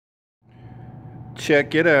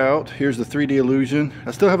check it out. Here's the 3D illusion.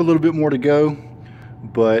 I still have a little bit more to go,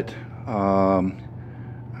 but I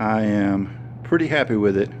am pretty happy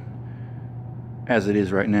with it as it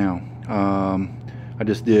is right now. I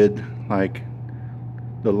just did like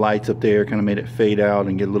the lights up there, kind of made it fade out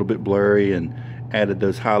and get a little bit blurry, and added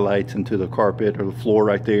those highlights into the carpet or the floor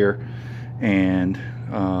right there. And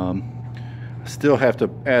I still have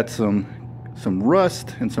to add some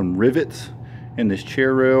rust and some rivets in this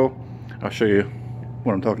chair rail. I'll show you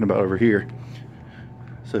what I'm talking about over here.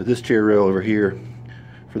 So this chair rail over here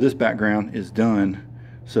for this background is done.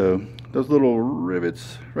 So those little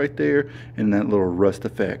rivets right there and that little rust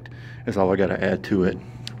effect is all I got to add to it.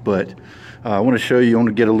 But I want to show you, I want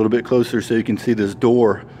to get a little bit closer so you can see this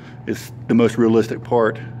door. It's the most realistic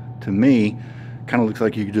part to me. Kind of looks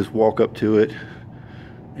like you could just walk up to it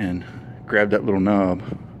and grab that little knob.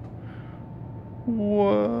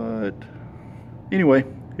 What? Anyway,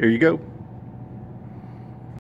 here you go.